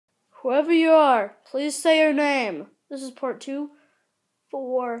Whoever you are, please say your name. This is part 2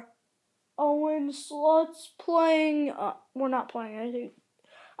 for Owen Slots playing. We're not playing anything.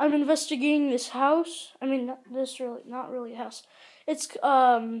 I'm investigating this house. I mean, not really a house. It's,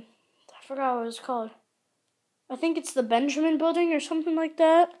 I forgot what it's called. I think it's the Benjamin Building or something like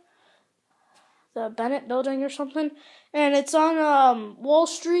that. The Bennett Building or something. And it's on, Wall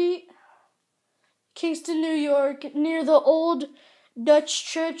Street, Kingston, New York, near the old Dutch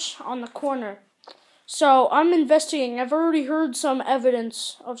church on the corner. So I'm investigating. I've already heard some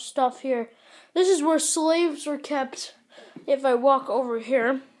evidence of stuff here. This is where slaves were kept. If I walk over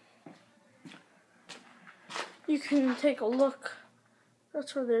here, you can take a look.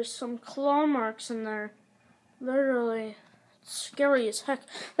 That's where there's some claw marks in there. Literally scary as heck.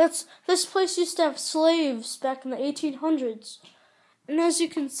 This place used to have slaves back in the 1800s. And as you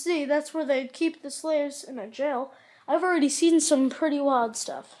can see, that's where they'd keep the slaves in a jail. I've already seen some pretty wild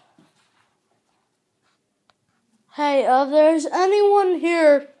stuff. Hey, if there's anyone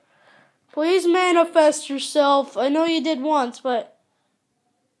here, please manifest yourself. I know you did once, but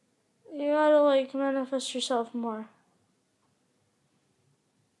you gotta, manifest yourself more.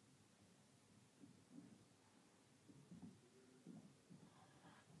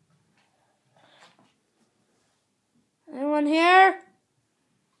 Anyone here?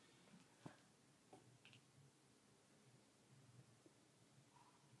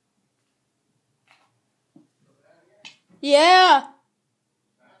 Yeah.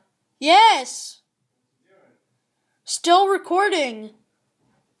 Yes. Still recording.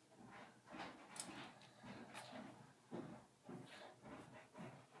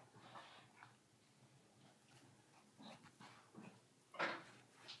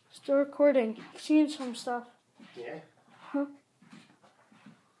 Still recording. I've seen some stuff. Yeah. Huh?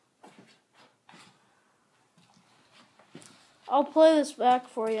 I'll play this back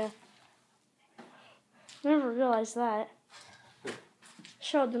for you. Never realized that.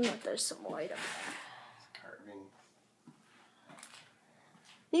 Showed them that there's some light up there. Carving.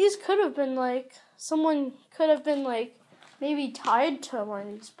 These could have been someone could have been maybe tied to one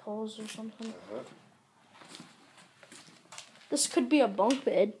of these poles or something. Uh-huh. This could be a bunk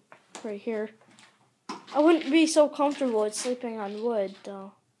bed right here. I wouldn't be so comfortable with sleeping on wood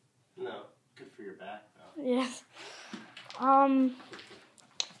though. No, good for your back though. Yeah.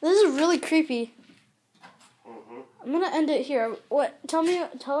 This is really creepy. I'm gonna end it here. What? Tell me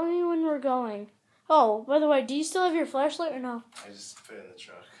when we're going. Oh, by the way, do you still have your flashlight or no? I just put it in the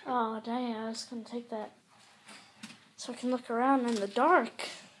truck. Oh, dang! I was gonna take that so I can look around in the dark.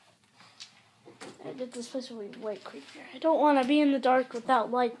 This place will be way creepier. I don't want to be in the dark without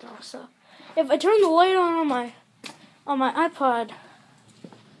light though. So, if I turn the light on my iPod,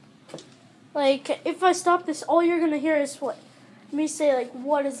 if I stop this, all you're gonna hear is me say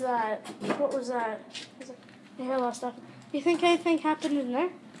what is that? What was that? I hear a lot of stuff. Do you think anything happened in there?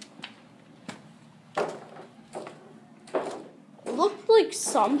 It looked like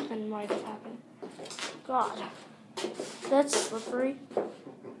something might have happened. God, that's slippery.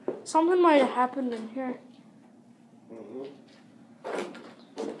 Something might have happened in here.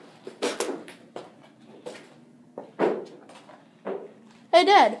 Hey,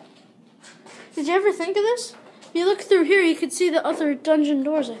 Dad. Did you ever think of this? If you look through here, you can see the other dungeon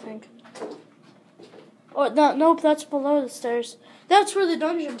doors, I think. Oh, no, nope, that's below the stairs. That's where the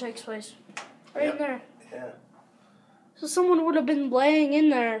dungeon takes place. Right in there. Yeah. So someone would have been laying in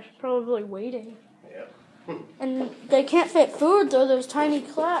there, probably waiting. Yep. And they can't fit food through those tiny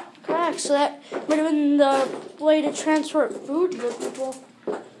cracks, so that would have been the way to transport food to people.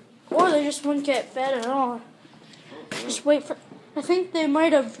 Or they just wouldn't get fed at all. Just wait for... I think they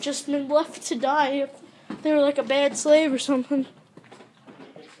might have just been left to die if they were a bad slave or something.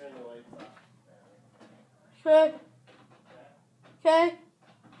 Okay. Okay.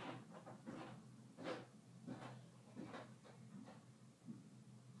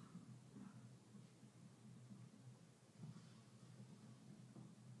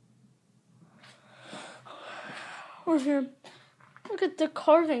 We're here. Look at the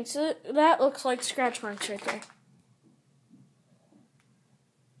carvings. That looks like scratch marks right there.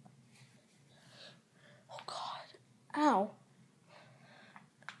 Oh, God. Ow.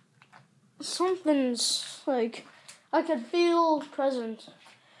 Something's I could feel present.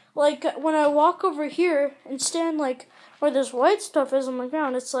 When I walk over here and stand where this white stuff is on the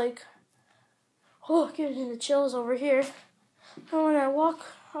ground, it's oh, getting the chills over here. And when I walk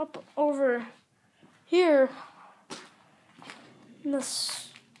up over here, this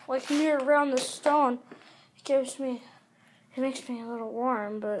near around the stone, it makes me a little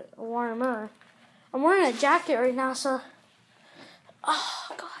warm, but warmer. I'm wearing a jacket right now, so oh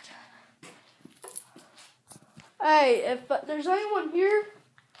God. Hey, if there's anyone here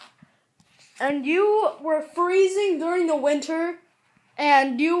and you were freezing during the winter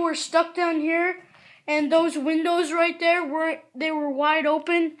and you were stuck down here and those windows right there were wide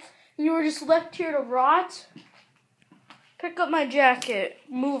open and you were just left here to rot, pick up my jacket,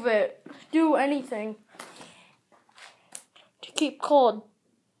 move it, do anything to keep cold.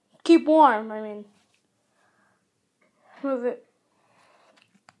 Keep warm, I mean. Move it.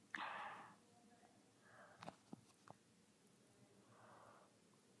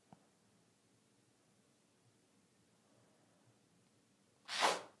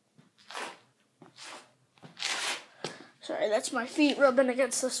 Sorry, that's my feet rubbing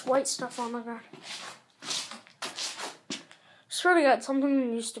against this white stuff on the ground. Swear to God,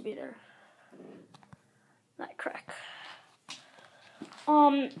 something used to be there. That crack.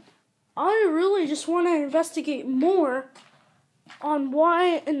 I really just want to investigate more on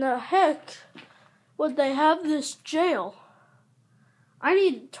why in the heck would they have this jail. I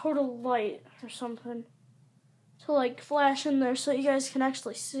need total light or something to like flash in there so you guys can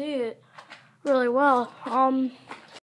actually see it really well.